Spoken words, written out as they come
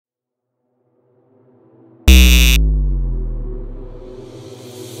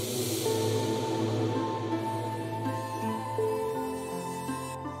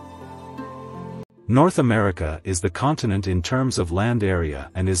North America is the continent in terms of land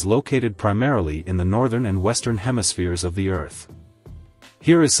area and is located primarily in the northern and western hemispheres of the Earth.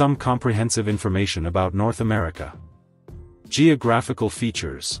 Here is some comprehensive information about North America. Geographical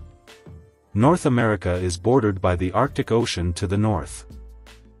features. North America is bordered by the Arctic Ocean to the north,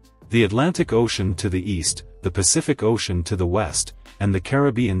 the Atlantic Ocean to the east, the Pacific Ocean to the west, and the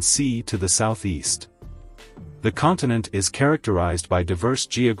Caribbean Sea to the southeast. The continent is characterized by diverse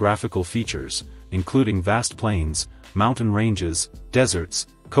geographical features, including vast plains, mountain ranges, deserts,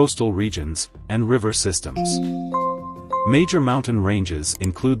 coastal regions, and river systems. Major mountain ranges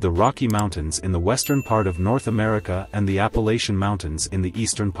include the Rocky Mountains in the western part of North America and the Appalachian Mountains in the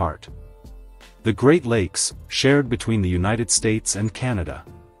eastern part. The Great Lakes, shared between the United States and Canada,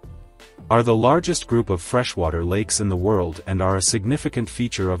 are the largest group of freshwater lakes in the world and are a significant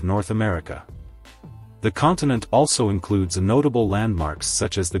feature of North America. The continent also includes notable landmarks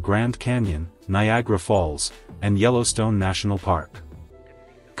such as the Grand Canyon, Niagara Falls, and Yellowstone National Park.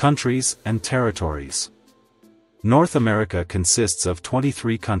 Countries and territories. North America consists of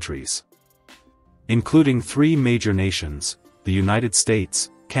 23 countries, including 3 major nations, the United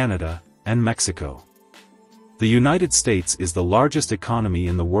States, Canada, and Mexico. The United States is the largest economy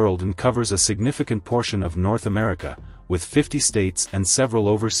in the world and covers a significant portion of North America, with 50 states and several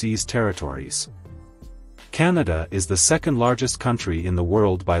overseas territories. Canada is the second largest country in the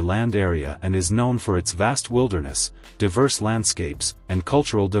world by land area and is known for its vast wilderness, diverse landscapes, and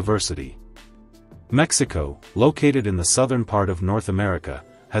cultural diversity. Mexico, located in the southern part of North America,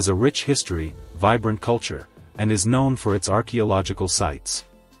 has a rich history, vibrant culture, and is known for its archaeological sites,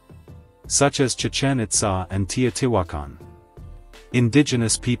 such as Chichen Itza and Teotihuacan.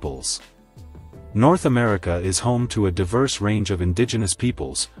 Indigenous peoples. North America is home to a diverse range of indigenous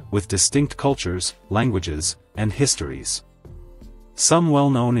peoples, with distinct cultures, languages, and histories. Some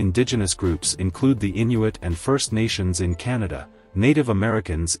well-known indigenous groups include the Inuit and First Nations in Canada, Native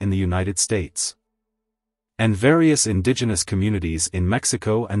Americans in the United States, and various indigenous communities in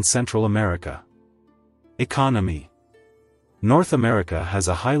Mexico and Central America. Economy. North America has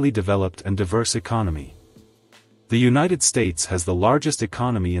a highly developed and diverse economy. The United States has the largest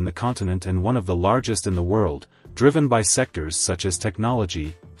economy in the continent and one of the largest in the world, driven by sectors such as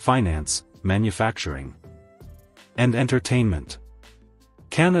technology, finance, manufacturing, and entertainment.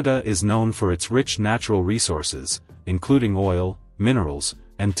 Canada is known for its rich natural resources, including oil, minerals,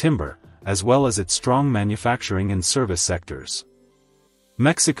 and timber, as well as its strong manufacturing and service sectors.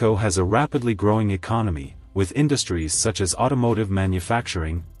 Mexico has a rapidly growing economy, with industries such as automotive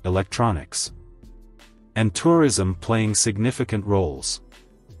manufacturing, electronics, and tourism playing significant roles.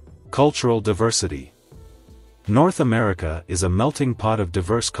 Cultural diversity. North America is a melting pot of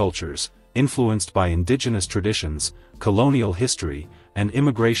diverse cultures, influenced by indigenous traditions, colonial history, and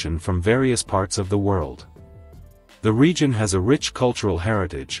immigration from various parts of the world. The region has a rich cultural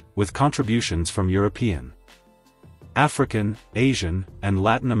heritage, with contributions from European, African, Asian, and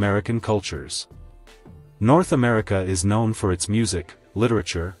Latin American cultures. North America is known for its music,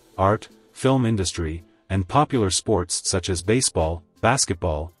 literature, art, film industry, and popular sports such as baseball,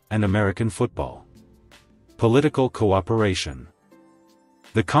 basketball, and American football. Political cooperation.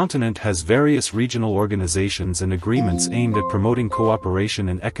 The continent has various regional organizations and agreements aimed at promoting cooperation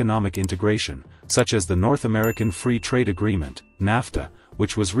and economic integration, such as the North American Free Trade Agreement, NAFTA,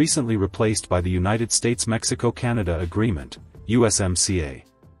 which was recently replaced by the United States-Mexico-Canada Agreement, USMCA.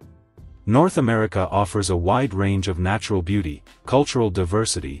 North America offers a wide range of natural beauty, cultural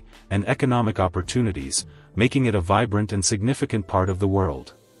diversity, and economic opportunities, making it a vibrant and significant part of the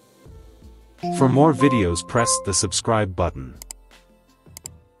world. For more videos, press the subscribe button.